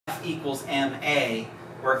F equals ma,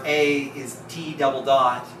 where A is T double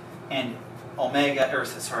dot, and omega, or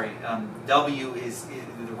sorry, W is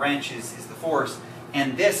the wrench is the force,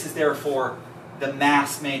 and this is therefore the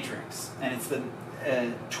mass matrix, and it's the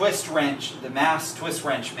twist wrench, the mass twist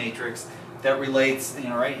wrench matrix that relates,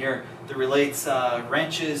 right here, that relates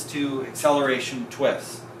wrenches to acceleration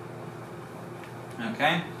twists.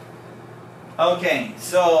 Okay. Okay,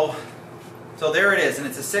 so there it is, and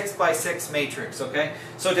it's a 6 by 6 matrix. Okay.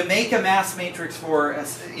 So to make a mass matrix for,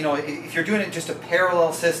 if you're doing it just a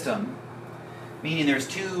parallel system, meaning there's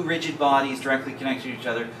two rigid bodies directly connected to each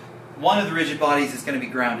other, one of the rigid bodies is going to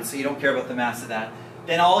be grounded, so you don't care about the mass of that.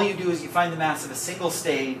 Then all you do is you find the mass of a single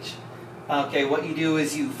stage. Okay, what you do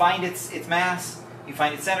is you find its mass, you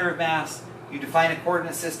find its center of mass, you define a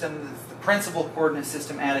coordinate system, the principal coordinate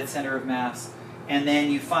system at its center of mass, and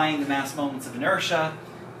then you find the mass moments of inertia.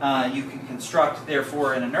 You can construct,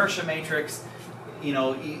 therefore, an inertia matrix.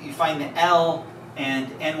 You find the L and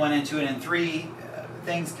N1, N2, and N3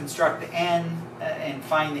 things, construct the N and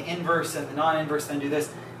find the inverse and the non-inverse, then do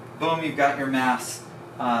this. Boom, you've got your mass,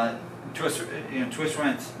 twist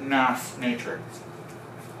wrench mass matrix.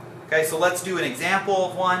 Okay, so let's do an example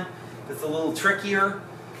of one that's a little trickier.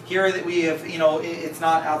 Here that we have, it's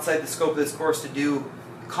not outside the scope of this course to do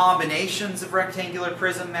combinations of rectangular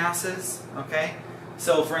prism masses. Okay,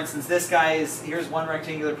 so for instance, this guy here's one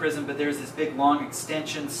rectangular prism, but there's this big long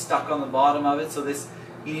extension stuck on the bottom of it. So this,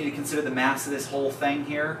 you need to consider the mass of this whole thing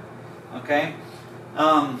here. Okay,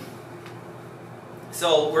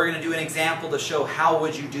 so we're going to do an example to show how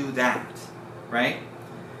would you do that, right?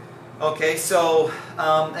 Okay, so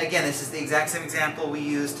again, this is the exact same example we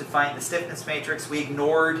used to find the stiffness matrix. We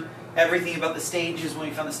ignored everything about the stages when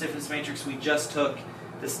we found the stiffness matrix. We just took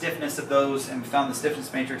the stiffness of those and found the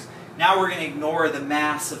stiffness matrix. Now we're going to ignore the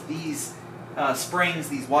mass of these springs,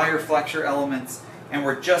 these wire flexure elements, and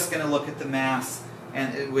we're just going to look at the mass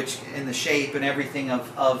and which in the shape and everything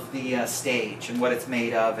of the stage and what it's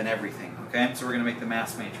made of and everything. Okay, so we're going to make the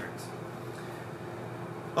mass matrix.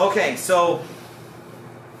 Okay, so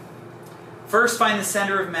first find the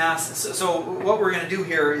center of mass. So what we're going to do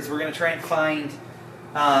here is we're going to try and find,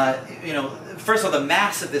 first of all, the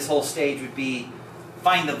mass of this whole stage would be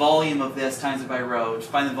find the volume of this times it by rho,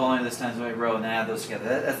 find the volume of this times it by rho, and then add those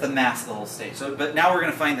together. That's the mass of the whole stage. So, but now we're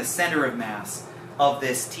going to find the center of mass of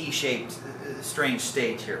this T-shaped strange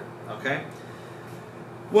stage here. Okay.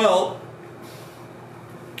 Well,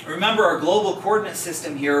 remember our global coordinate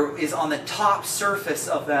system here is on the top surface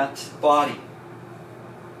of that body.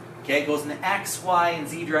 Okay, it goes in the X, Y, and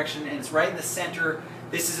Z direction, and it's right in the center.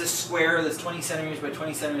 This is a square that's 20 centimeters by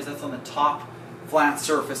 20 centimeters. That's on the top flat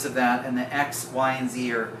surface of that, and the X, Y, and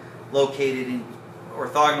Z are located in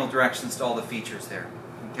orthogonal directions to all the features there.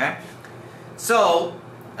 Okay, so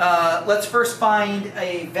let's first find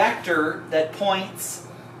a vector that points.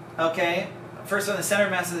 Okay, first on the center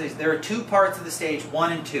of mass of the stage. There are two parts of the stage,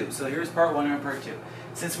 1 and 2. So here's part 1 and part 2.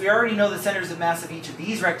 Since we already know the centers of mass of each of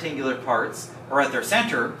these rectangular parts, or at their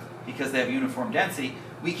center, because they have uniform density,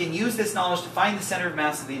 we can use this knowledge to find the center of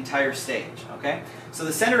mass of the entire stage. Okay? So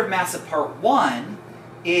the center of mass of part 1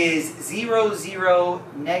 is 0, 0,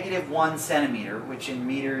 -1 centimeter, which in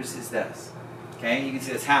meters is this. Okay? You can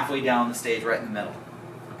see it's halfway down the stage, right in the middle.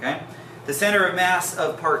 Okay? The center of mass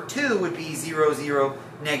of part 2 would be 0, 0,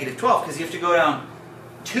 -12, because you have to go down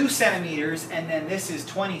 2 centimeters, and then this is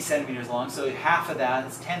 20 centimeters long, so half of that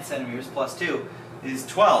is 10 centimeters plus 2 is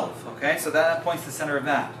 12. Okay? So that points to the center of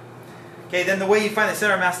that. Okay, then the way you find the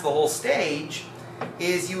center of mass of the whole stage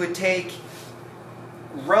is you would take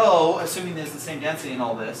rho, assuming there's the same density in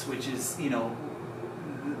all this, which is, the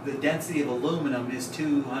density of aluminum is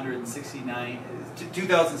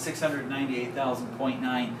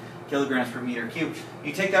 2,698,000.9 kilograms per meter cubed.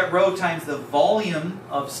 You take that rho times the volume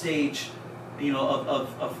of stage, of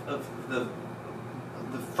the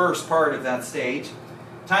first part of that stage,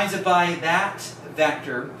 times it by that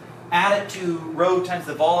vector, add it to rho times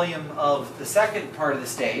the volume of the second part of the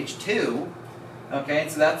stage, 2. Okay,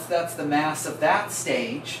 so that's the mass of that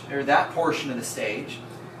stage, or that portion of the stage.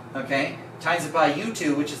 Okay, times it by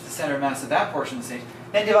U2, which is the center of mass of that portion of the stage,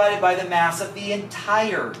 then divided by the mass of the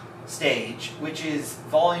entire stage, which is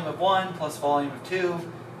volume of 1 plus volume of 2.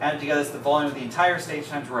 Added together is the volume of the entire stage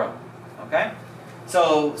times rho. Okay,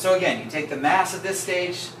 so again, you take the mass of this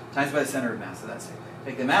stage times by the center of mass of that stage.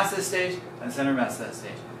 Take the mass of this stage and the center of mass of that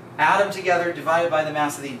stage. Add them together, divided by the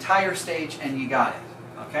mass of the entire stage, and you got it.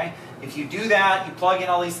 Okay? If you do that, you plug in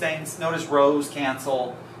all these things, notice rows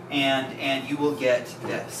cancel, and you will get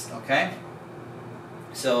this. Okay?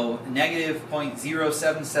 So negative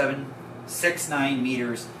 0.07769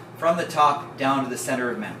 meters from the top down to the center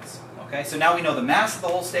of mass. Okay, so now we know the mass of the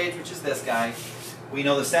whole stage, which is this guy. We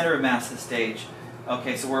know the center of mass of the stage.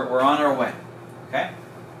 Okay, so we're on our way. Okay?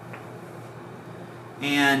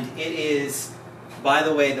 And it is, by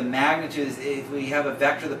the way, the magnitude is, if we have a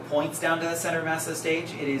vector that points down to the center of mass of the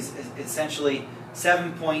stage, it is essentially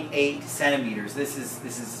 7.8 centimeters. This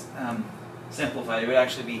is simplified. It would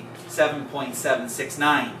actually be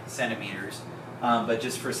 7.769 centimeters. But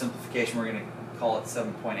just for simplification, we're going to call it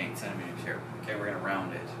 7.8 centimeters here. Okay, we're going to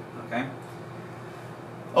round it. Okay?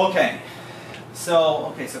 Okay.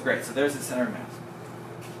 So great. So there's the center of mass.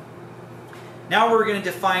 Now we're going to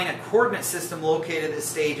define a coordinate system located at the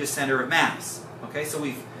stage's center of mass. Okay, so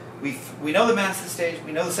we know the mass of the stage,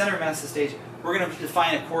 we know the center of mass of the stage. We're going to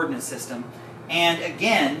define a coordinate system, and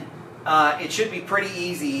again, it should be pretty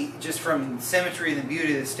easy just from symmetry and the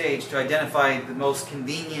beauty of the stage to identify the most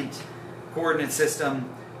convenient coordinate system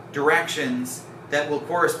directions that will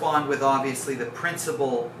correspond with obviously the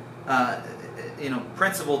principal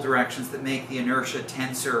principal directions that make the inertia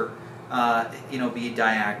tensor be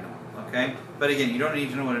diagonal. Okay? But again, you don't need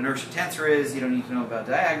to know what inertia tensor is, you don't need to know about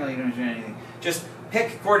diagonal, you don't need to know anything. Just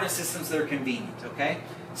pick coordinate systems that are convenient, okay?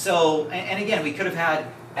 So, and again, we could have had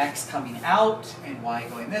x coming out and y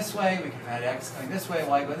going this way, we could have had x going this way and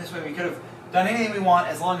y going this way, we could have done anything we want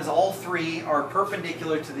as long as all three are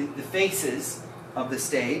perpendicular to the faces of the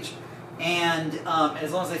stage, and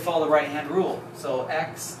as long as they follow the right-hand rule. So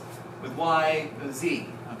x with y with z,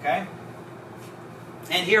 okay?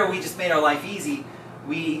 And here we just made our life easy.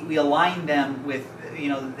 We align them with,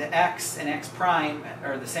 the x and x prime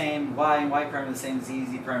are the same, y and y prime are the same,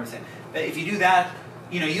 z prime are the same. But if you do that,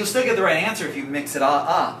 you'll still get the right answer if you mix it all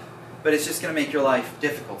up, but it's just going to make your life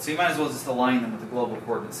difficult. So you might as well just align them with the global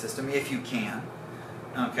coordinate system if you can.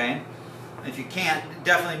 Okay? If you can't,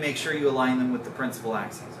 definitely make sure you align them with the principal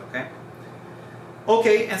axes. Okay?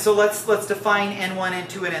 Okay, and so let's define n1,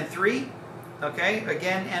 n2, and n3. Okay,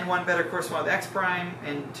 again, n1 better correspond with x prime,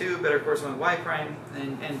 n2 better correspond with y prime,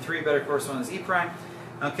 and n3 better correspond with z prime.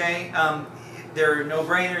 Okay, there are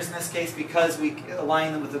no-brainers in this case because we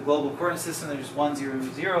align them with the global coordinate system. They're just 1, 0,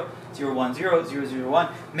 0, 0, 1, 0, 0, 0, 1.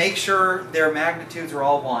 Make sure their magnitudes are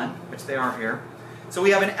all 1, which they are here. So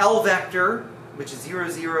we have an L vector, which is 0,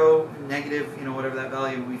 0, negative, whatever that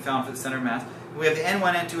value we found for the center of mass. We have the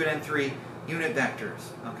n1, n2, and n3 unit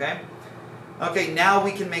vectors. Okay. Okay, now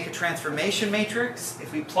we can make a transformation matrix.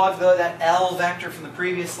 If we plug that L vector from the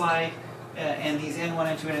previous slide and these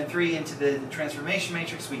n1, n2, and n3 into the transformation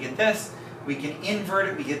matrix, we get this. We can invert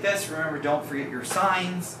it, we get this. Remember, don't forget your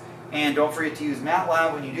signs, and don't forget to use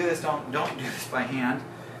MATLAB when you do this. Don't do this by hand.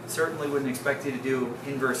 Certainly wouldn't expect you to do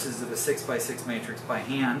inverses of a 6x6 matrix by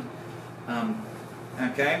hand.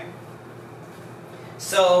 Okay?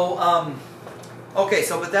 So,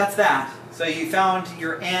 but that's that. So you found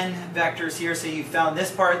your n vectors here, so you found this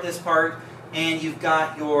part, and you've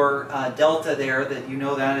got your delta there, that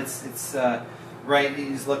that it's right, you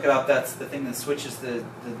just look it up, that's the thing that switches the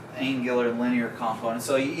angular and linear component.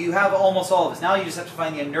 So you have almost all of this. Now you just have to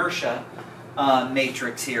find the inertia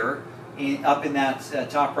matrix here, up in that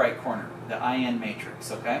top right corner, the IN matrix,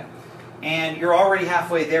 okay? And you're already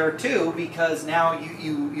halfway there too, because now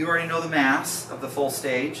you already know the mass of the full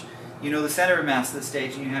stage. You know the center of mass of the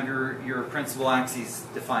stage, and you have your principal axes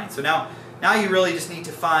defined. So now you really just need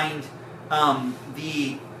to find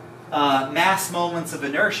the mass moments of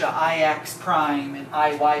inertia, Ix prime and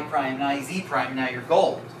Iy prime and Iz prime. Now you're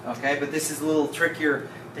gold, okay? But this is a little trickier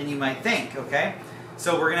than you might think, okay?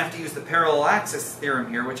 So we're going to have to use the parallel axis theorem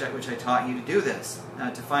here, which I taught you to do this,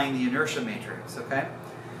 to find the inertia matrix, okay?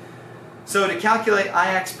 So to calculate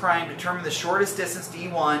Ix prime, determine the shortest distance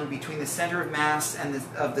d1 between the center of mass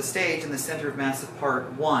of the stage and the center of mass of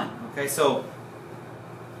part 1. Okay, so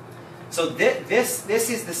this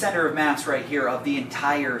is the center of mass right here of the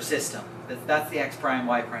entire system. That's the x prime,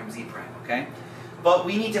 y prime, z prime. Okay, but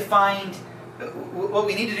we need to find, what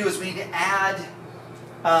we need to do is we need to add,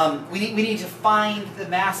 we need to find the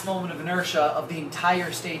mass moment of inertia of the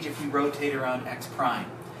entire stage if we rotate around x prime.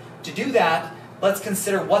 To do that, let's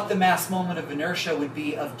consider what the mass moment of inertia would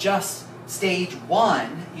be of just stage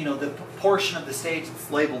 1, the portion of the stage that's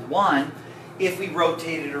labeled 1, if we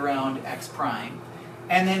rotated around x prime.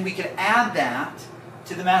 And then we could add that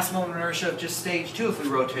to the mass moment of inertia of just stage 2 if we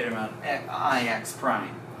rotate around Ix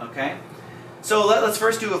prime. Okay? So let's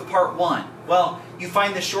first do with part 1. Well, you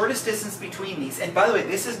find the shortest distance between these. And by the way,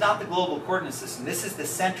 this is not the global coordinate system. This is the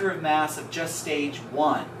center of mass of just stage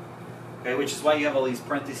 1. Okay? Which is why you have all these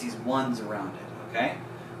parentheses 1s around it. Okay?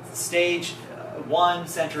 Stage 1,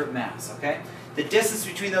 center of mass. Okay? The distance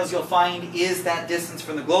between those you'll find is that distance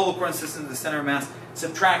from the global coordinate system to the center of mass.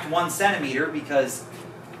 Subtract 1 centimeter because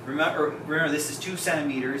remember this is 2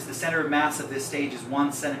 centimeters. The center of mass of this stage is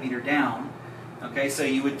 1 centimeter down. Okay, so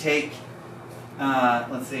you would take,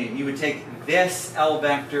 let's see, you would take this L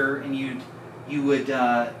vector and you would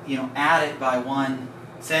add it by 1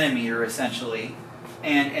 centimeter essentially,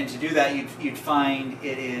 and to do that you'd find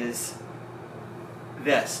it is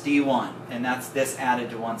this d1, and that's this added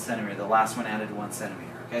to 1 centimeter. The last one added to 1 centimeter.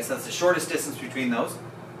 Okay, so that's the shortest distance between those.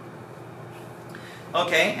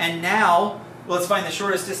 Okay, and now let's find the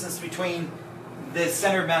shortest distance between the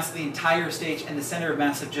center of mass of the entire stage and the center of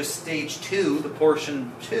mass of just stage 2, the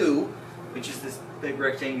portion 2, which is this big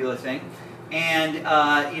rectangular thing. And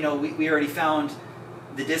we already found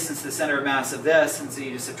the distance to the center of mass of this, and so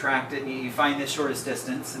you just subtract it and you find this shortest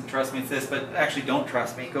distance. And trust me, it's this, but actually don't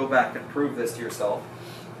trust me. Go back and prove this to yourself.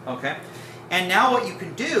 Okay, and now what you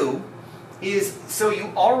can do is, so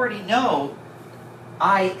you already know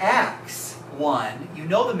Ix1, you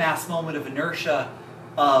know the mass moment of inertia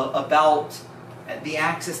about the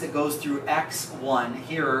axis that goes through x1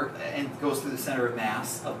 here and goes through the center of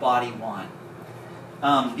mass of body 1.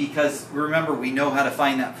 Because remember, we know how to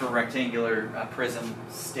find that for a rectangular prism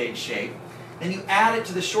stage shape. Then you add it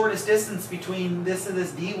to the shortest distance between this and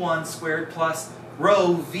this d1 squared plus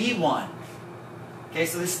rho v1. Okay,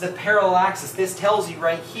 so this is the parallel axis. This tells you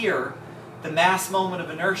right here the mass moment of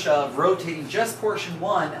inertia of rotating just portion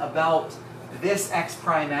 1 about this x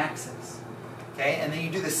prime axis. Okay, and then you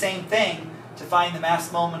do the same thing to find the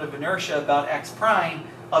mass moment of inertia about x prime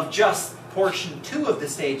of just portion 2 of the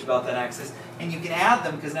stage about that axis. And you can add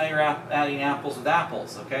them because now you're adding apples with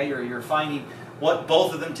apples. Okay, you're finding what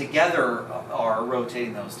both of them together are,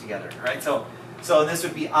 rotating those together. Right, so this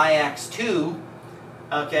would be Ix2,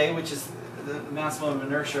 okay, which is the mass moment of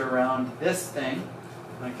inertia around this thing.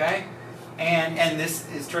 Okay. And this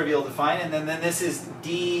is trivial to find, and then this is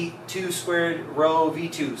d2 squared rho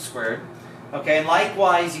v2 squared. Okay, and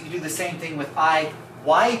likewise you can do the same thing with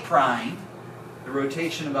y prime, the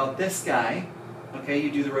rotation about this guy. Okay,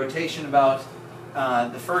 you do the rotation about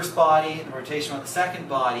the first body, the rotation about the second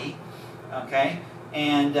body. Okay,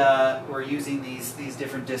 and we're using these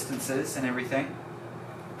different distances and everything.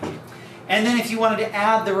 And then if you wanted to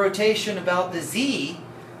add the rotation about the z,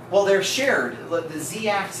 well, they're shared. The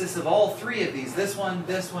z-axis of all 3 of these, this one,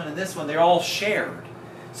 and this one, they're all shared.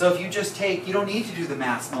 So if you just take, you don't need to do the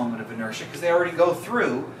mass moment of inertia because they already go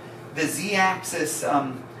through the z-axis.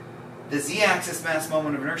 The z-axis mass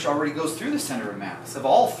moment of inertia already goes through the center of mass of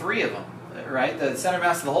all 3 of them, right? The center of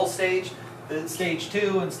mass of the whole stage, the stage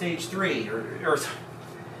 2 and stage 3, or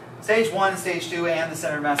stage 1 and stage 2, and the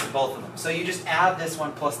center of mass of both of them. So you just add this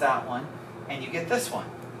one plus that one, and you get this one.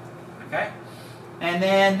 Okay. And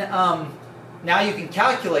then now you can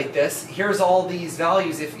calculate this. Here's all these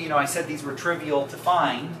values. If I said these were trivial to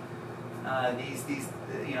find, these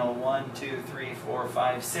 1, 2, 3, 4,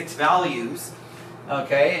 5, 6 values.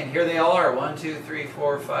 Okay, and here they all are. 1, 2, 3,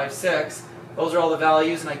 4, 5, 6. Those are all the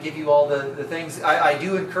values, and I give you all the things. I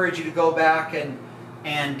do encourage you to go back and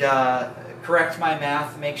correct my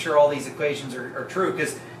math, make sure all these equations are true,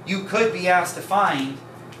 because you could be asked to find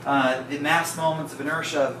the mass moments of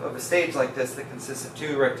inertia of a stage like this that consists of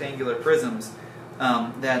 2 rectangular prisms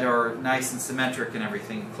that are nice and symmetric and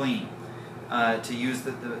everything clean. To use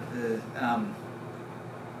the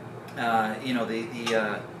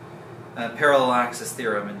parallel axis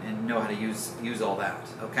theorem and know how to use all that.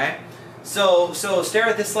 Okay, so stare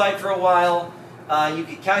at this slide for a while. You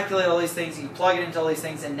could calculate all these things. You could plug it into all these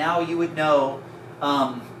things, and now you would know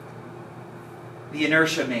the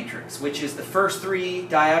inertia matrix, which is the first 3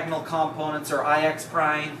 diagonal components are Ix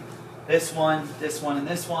prime, this one, and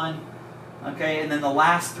this one. Okay, and then the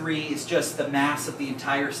last 3 is just the mass of the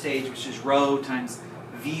entire stage, which is rho times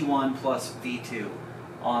v1 plus v2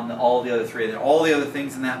 on all the other 3. All the other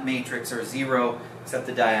things in that matrix are 0 except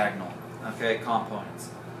the diagonal, okay, components.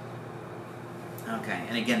 Okay,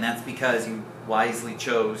 and again, that's because you wisely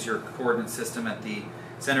chose your coordinate system at the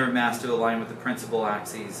center of mass to align with the principal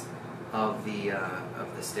axes of the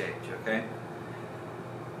stage. Okay.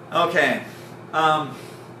 Okay.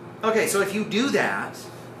 Okay. So if you do that,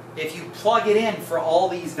 if you plug it in for all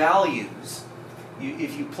these values,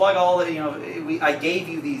 if you plug all the I gave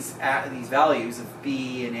you these values of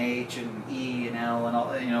B and H and E and L and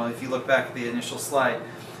all. If you look back at the initial slide,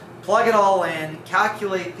 plug it all in,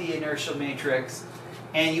 calculate the inertial matrix,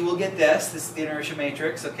 and you will get this. This is the inertial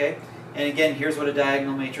matrix. Okay. And again, here's what a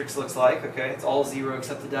diagonal matrix looks like. Okay, it's all 0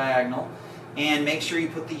 except the diagonal. And make sure you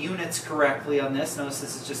put the units correctly on this. Notice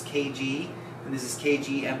this is just kg, and this is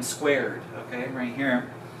kg m squared. Okay, right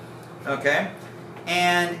here. Okay,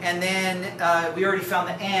 and then we already found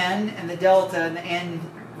the n and the delta and the n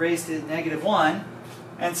raised to -1.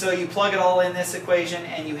 And so you plug it all in this equation,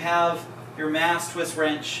 and you have your mass twist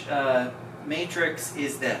wrench matrix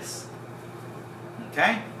is this.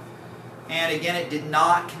 Okay? And again, it did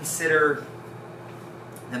not consider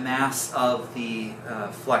the mass of the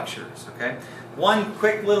flexures. Okay? One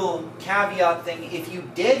quick little caveat thing, if you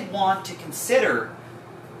did want to consider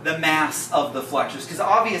the mass of the flexures, because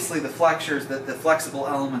obviously the flexures, the flexible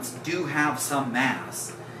elements, do have some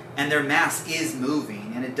mass, and their mass is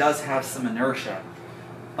moving, and it does have some inertia.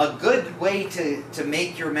 A good way to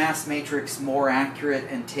make your mass matrix more accurate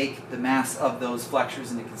and take the mass of those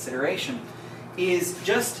flexures into consideration is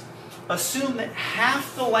just assume that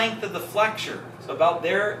half the length of the flexure, so about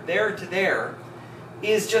there to there,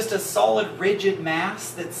 is just a solid rigid mass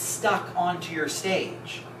that's stuck onto your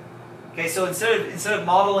stage. Okay, so instead of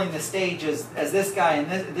modeling the stage as this guy in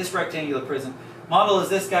this rectangular prism, model as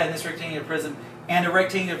this guy in this rectangular prism, and a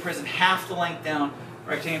rectangular prism half the length down,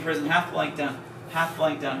 rectangular prism half the length down, half the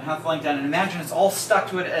length down, half the length down, and imagine it's all stuck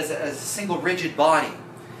to it as a single rigid body.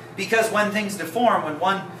 Because when things deform, when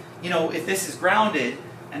one, if this is grounded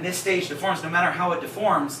and this stage deforms, no matter how it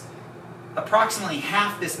deforms, approximately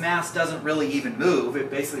half this mass doesn't really even move.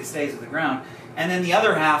 It basically stays with the ground. And then the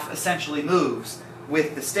other half essentially moves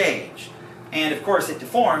with the stage. And of course it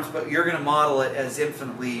deforms, but you're going to model it as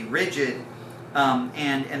infinitely rigid.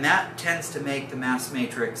 And that tends to make the mass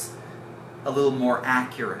matrix a little more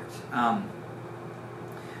accurate. And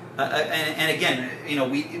again,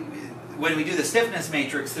 when we do the stiffness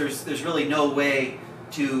matrix, there's really no way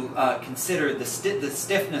to consider the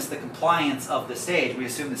stiffness, the compliance of the stage. We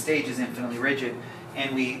assume the stage is infinitely rigid,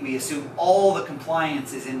 and we assume all the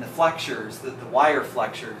compliance is in the flexures, the wire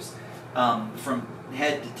flexures, from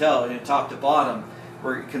head to toe, top to bottom.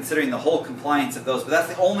 We're considering the whole compliance of those, but that's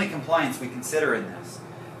the only compliance we consider in this.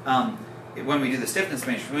 When we do the stiffness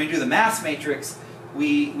matrix, when we do the mass matrix,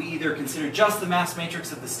 we either consider just the mass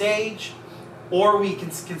matrix of the stage, or we can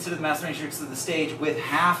consider the mass matrix of the stage with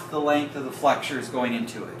half the length of the flexures going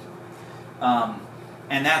into it.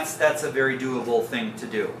 And that's a very doable thing to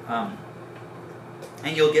do. And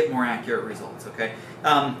you'll get more accurate results, okay?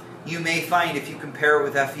 You may find if you compare it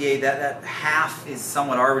with FEA that half is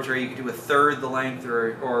somewhat arbitrary. You could do a third the length,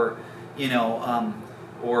 or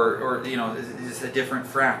just a different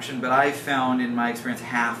fraction. But I've found in my experience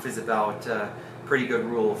half is about a pretty good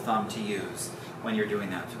rule of thumb to use when you're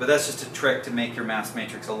doing that. But that's just a trick to make your mass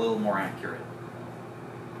matrix a little more accurate.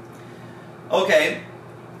 Okay,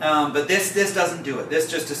 but this doesn't do it.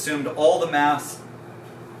 This just assumed all the mass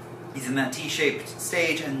is in that T-shaped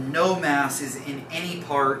stage and no mass is in any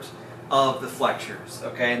part of the flexures.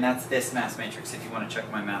 Okay, and that's this mass matrix if you want to check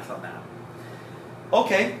my math on that.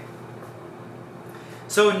 Okay,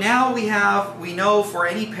 so now we know for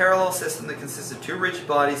any parallel system that consists of two rigid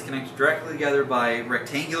bodies connected directly together by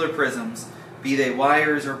rectangular prisms, be they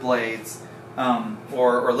wires or blades,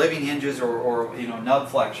 or living hinges, or nub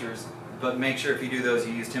flexures. But make sure if you do those,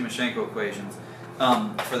 you use Timoshenko equations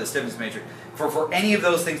for the stiffness matrix. For any of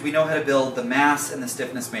those things, we know how to build the mass and the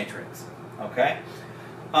stiffness matrix. Okay.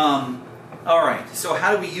 All right. So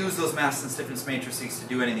how do we use those mass and stiffness matrices to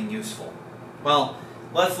do anything useful? Well,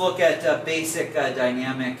 let's look at basic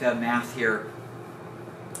dynamic math here.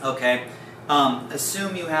 Okay.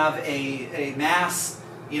 Assume you have a mass.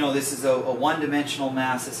 This is a one-dimensional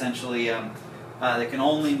mass, essentially, that can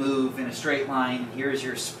only move in a straight line. Here's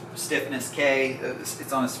your stiffness K.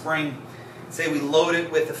 It's on a spring. Say we load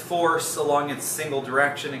it with a force along its single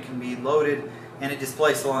direction. It can be loaded and it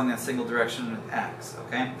displaced along that single direction with X.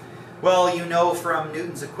 Okay. Well, you know from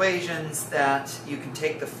Newton's equations that you can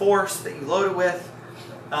take the force that you load it with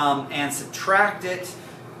and subtract it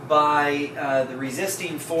by the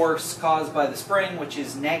resisting force caused by the spring, which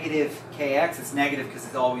is negative Kx. It's negative because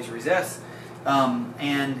it always resists. And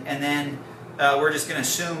then we're just going to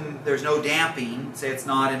assume there's no damping. Say it's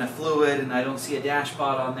not in a fluid and I don't see a dash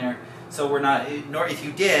spot on there. So we're not, nor if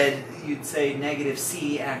you did, you'd say negative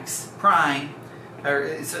Cx prime,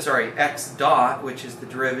 or sorry, x dot, which is the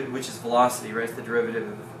derivative, which is velocity, right? It's the derivative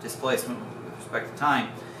of displacement with respect to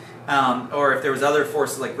time. Or if there was other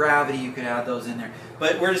forces like gravity, you could add those in there.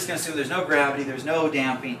 But we're just going to assume there's no gravity, there's no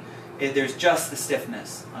damping, there's just the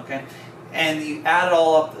stiffness, okay? And you add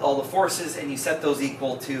all up, all the forces, and you set those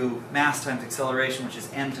equal to mass times acceleration, which is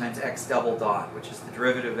m times x double dot, which is the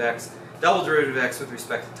derivative of x, double derivative of x with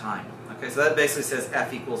respect to time. Okay, so that basically says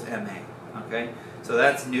F equals ma. Okay, so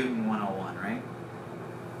that's Newton 101, right?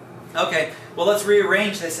 Okay, well let's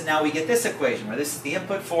rearrange this, and now we get this equation where this is the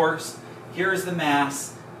input force, here is the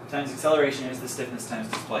mass times acceleration, here's the stiffness times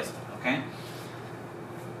displacement. Okay.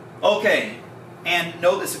 Okay, and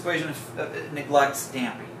note this equation neglects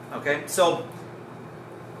damping. Okay, so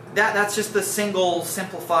that's just the single,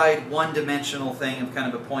 simplified, one-dimensional thing of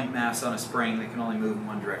kind of a point mass on a spring that can only move in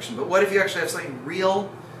one direction. But what if you actually have something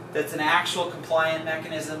real that's an actual compliant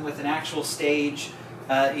mechanism with an actual stage,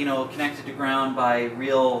 connected to ground by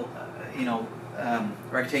real,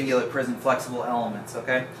 rectangular prism flexible elements,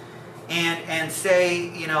 okay? And say,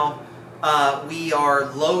 we are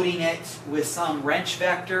loading it with some wrench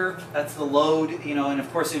vector. That's the load, and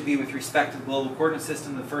of course it would be with respect to the global coordinate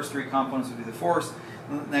system. The first three components would be the force.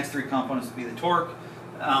 The next three components would be the torque,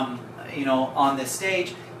 on this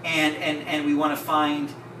stage. And we want to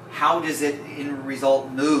find how does it, in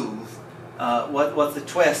result, move. What's the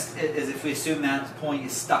twist is if we assume that point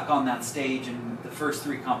is stuck on that stage and the first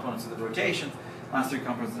three components of the rotation, last three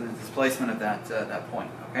components of the displacement of that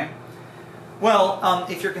point, okay? Well,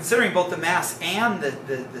 if you're considering both the mass and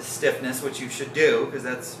the stiffness, which you should do, because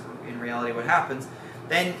that's in reality what happens,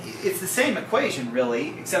 then it's the same equation,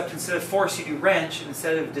 really, except instead of force you do wrench, and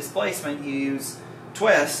instead of displacement you use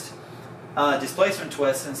twist, displacement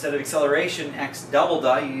twist, and instead of acceleration x double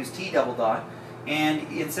dot you use t double dot, and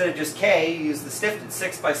instead of just k you use the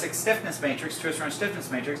 6x6 stiffness matrix, twist wrench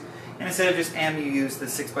stiffness matrix, and instead of just m you use the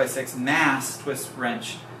 6x6 mass twist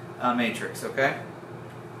wrench matrix, okay?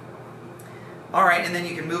 All right, and then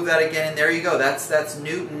you can move that again, and there you go. That's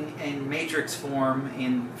Newton in matrix form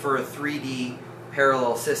for a 3D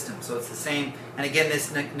parallel system. So it's the same. And again,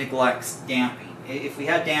 this neglects damping. If we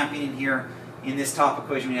had damping in here, in this top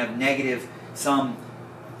equation, we have negative some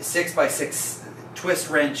 6x6 twist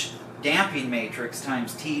wrench damping matrix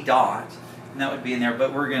times T dot, and that would be in there.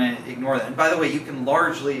 But we're going to ignore that. And by the way, you can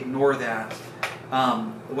largely ignore that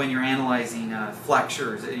when you're analyzing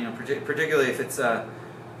flexures. Particularly if it's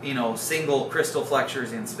single crystal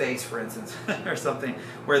flexures in space, for instance, or something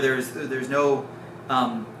where there's no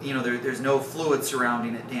there's no fluid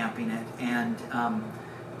surrounding it, damping it, and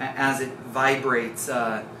as it vibrates,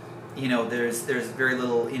 there's very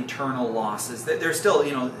little internal losses. There's still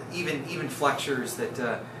even flexures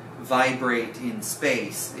that vibrate in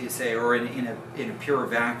space, you say, or in a pure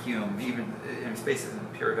vacuum. Even in space isn't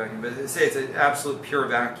a pure vacuum, but say it's an absolute pure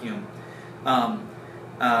vacuum.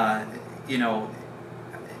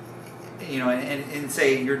 And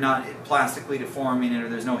say you're not plastically deforming it, or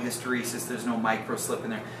there's no hysteresis, there's no microslip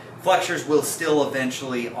in there, flexures will still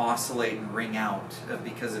eventually oscillate and ring out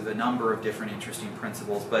because of a number of different interesting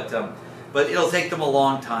principles. But it'll take them a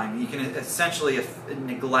long time. You can essentially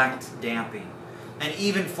neglect damping, and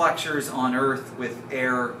even flexures on Earth with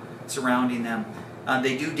air surrounding them,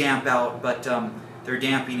 they do damp out, but their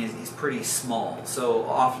damping is pretty small. So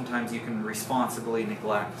oftentimes you can responsibly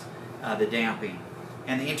neglect the damping.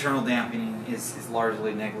 And the internal damping is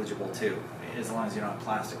largely negligible too, as long as you're not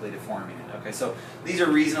plastically deforming it. Okay, so these are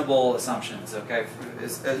reasonable assumptions, okay,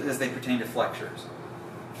 as they pertain to flexures.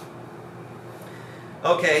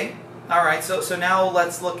 Okay, all right. So now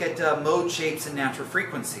let's look at mode shapes and natural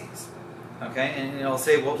frequencies. Okay, and I'll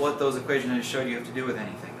say what those equations I showed you have to do with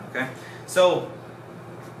anything. Okay, so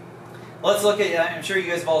let's look at. I'm sure you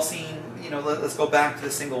guys have all seen. Let's go back to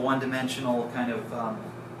the single one-dimensional kind of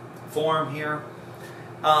form here.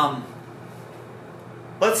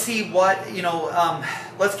 Let's see what,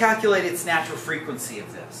 let's calculate its natural frequency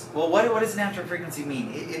of this. Well, what does natural frequency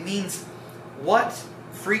mean? It means what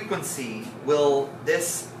frequency will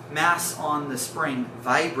this mass on the spring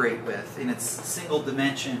vibrate with in its single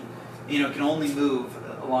dimension, it can only move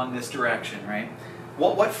along this direction, right?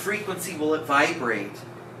 What frequency will it vibrate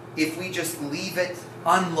if we just leave it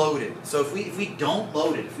unloaded? So if we don't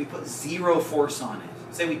load it, if we put zero force on it,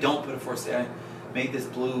 say we don't put a force there, made this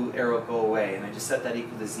blue arrow go away, and I just set that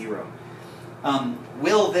equal to 0.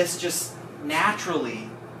 Will this just naturally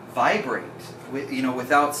vibrate,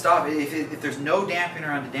 without stop? If there's no damping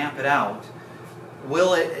around to damp it out,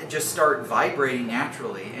 will it just start vibrating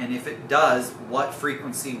naturally? And if it does, what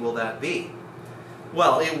frequency will that be?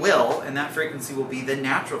 Well, it will, and that frequency will be the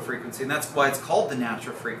natural frequency, and that's why it's called the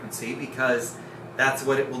natural frequency, because that's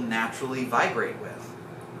what it will naturally vibrate with.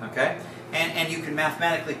 Okay, and you can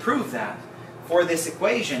mathematically prove that. For this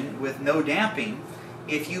equation with no damping,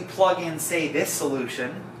 if you plug in, say, this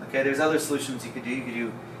solution, okay, there's other solutions you could do. You could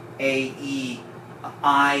do A, E,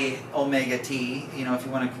 I, omega t, if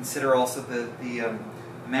you want to consider also the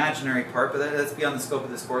imaginary part, but that's beyond the scope of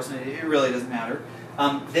this course, and it really doesn't matter.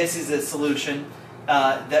 This is a solution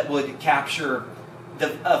that would capture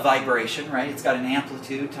a vibration, right? It's got an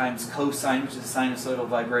amplitude times cosine, which is a sinusoidal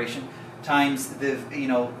vibration, times the,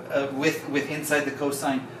 with inside the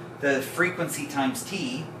cosine, the frequency times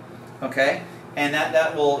t, okay? And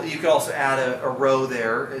that will, you could also add a row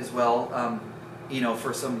there as well,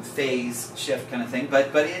 for some phase shift kind of thing.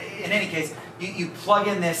 But in any case, you plug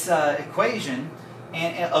in this equation,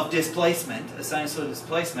 of displacement, a sinusoidal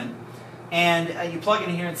displacement, and you plug it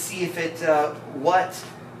in here and see if it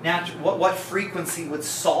what frequency would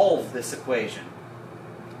solve this equation.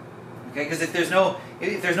 Okay, because if there's no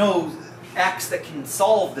x that can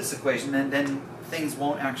solve this equation, then things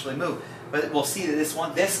won't actually move. But we'll see that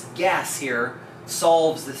this guess here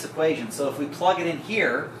solves this equation. So if we plug it in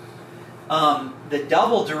here, the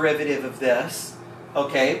double derivative of this,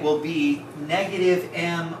 okay, will be negative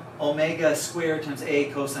m omega squared times a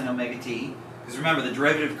cosine omega t. Because remember, the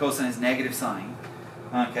derivative of cosine is negative sine.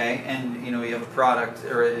 Okay, and you have a product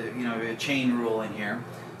or a chain rule in here.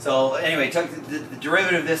 So anyway, took the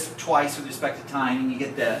derivative of this twice with respect to time, and you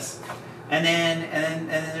get this. And then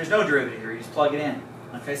there's no derivative here. You just plug it in.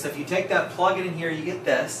 Okay, so if you take that, plug it in here, you get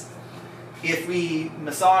this. If we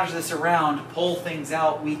massage this around, pull things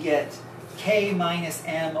out, we get k minus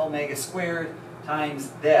m omega squared times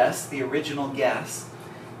this, the original guess.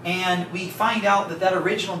 And we find out that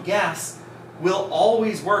original guess will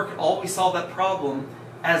always work, always solve that problem,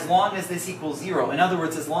 as long as this equals 0. In other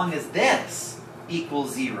words, as long as this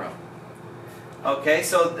equals 0. Okay,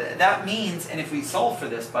 so that means, and if we solve for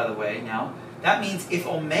this, by the way, now, that means if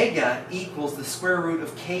omega equals the square root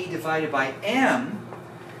of k divided by m,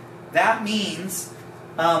 that means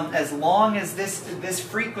as long as this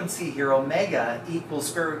frequency here, omega, equals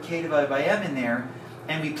square root k divided by m in there,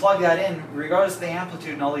 and we plug that in, regardless of the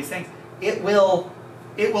amplitude and all these things, it will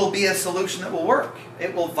be a solution that will work.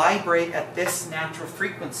 It will vibrate at this natural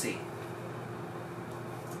frequency,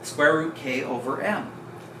 square root k over m.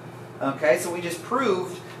 Okay, so we just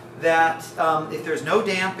proved that if there's no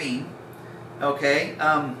damping, okay,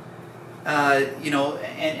 and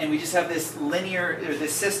we just have this linear, or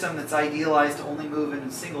this system that's idealized to only move in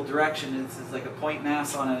a single direction. It's like a point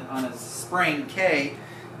mass on a spring K,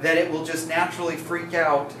 that it will just naturally freak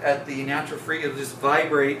out at the natural frequency. It'll just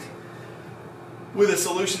vibrate with a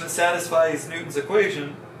solution that satisfies Newton's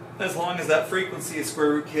equation, as long as that frequency is square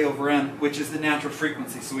root k over m, which is the natural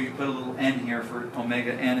frequency. So we can put a little n here for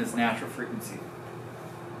omega n is natural frequency.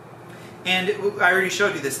 And I already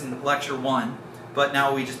showed you this in lecture 1, but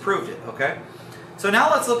now we just proved it, okay? So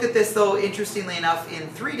now let's look at this, though, interestingly enough, in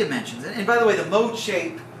 3 dimensions. And by the way, the mode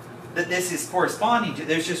shape that this is corresponding to,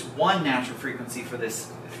 there's just one natural frequency for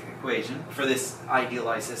this equation, for this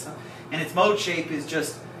idealized system. And its mode shape is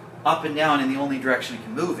just up and down in the only direction it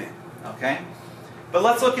can move in, okay? But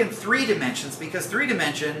let's look in 3 dimensions, because 3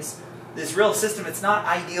 dimensions, this real system, it's not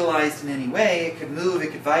idealized in any way. It could move,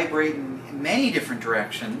 it could vibrate in many different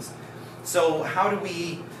directions. So how do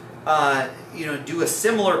we do a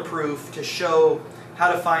similar proof to show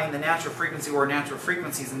how to find the natural frequency or natural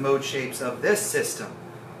frequencies and mode shapes of this system?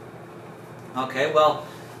 Okay, well,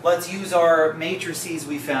 let's use our matrices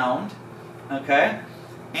we found, okay?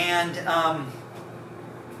 And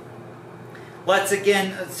let's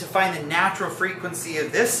again, to find the natural frequency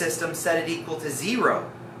of this system, set it equal to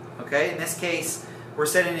 0. Okay, in this case, we're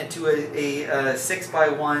setting it to a 6 by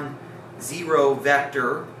 1 0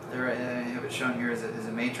 vector. I have it shown here as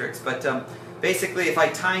a matrix. But basically, if I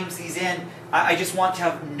times these in, I just want to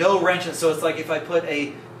have no wrench. So it's like if I put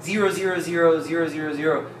a 0, 0, 0, 0, 0,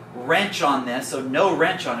 0 wrench on this, so no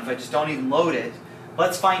wrench on it, if I just don't even load it,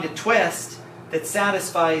 let's find a twist that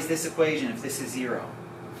satisfies this equation if this is 0.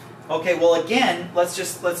 Okay, well again, let's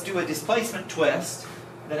do a displacement twist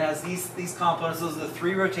that has these components. Those are the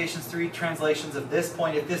 3 rotations, 3 translations of this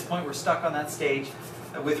point. At this point, we're stuck on that stage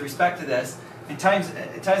with respect to this. And times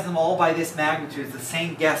them all by this magnitude. It's the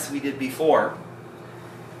same guess we did before.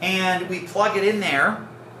 And we plug it in there.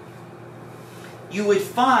 You would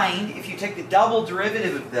find, if you take the double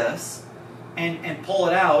derivative of this and pull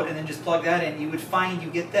it out and then just plug that in, you would find you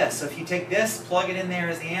get this. So if you take this, plug it in there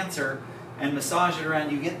as the answer, and massage it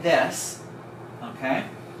around, you get this, okay,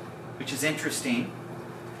 which is interesting.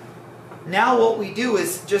 Now what we do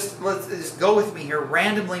is let's just go with me here,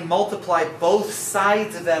 randomly multiply both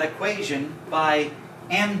sides of that equation by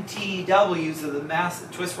MTW, so the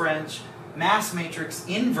twist wrench mass matrix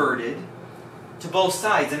inverted to both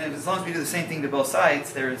sides. And as long as we do the same thing to both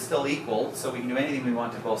sides, they're still equal, so we can do anything we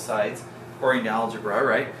want to both sides, according to algebra,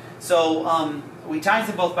 right? So we times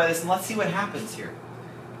them both by this, and let's see what happens here.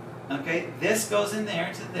 Okay, this goes in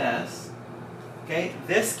there to this. Okay,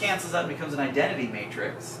 this cancels out and becomes an identity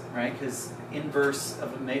matrix, right? Because inverse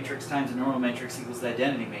of a matrix times a normal matrix equals the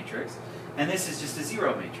identity matrix. And this is just a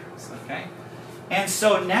 0 matrix, okay? And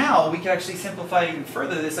so now we can actually simplify it even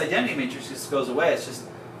further. This identity matrix just goes away. It's just,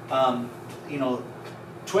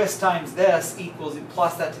 twist times this equals,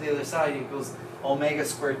 plus that to the other side equals omega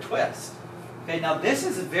squared twist. Okay, now this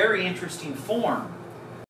is a very interesting form.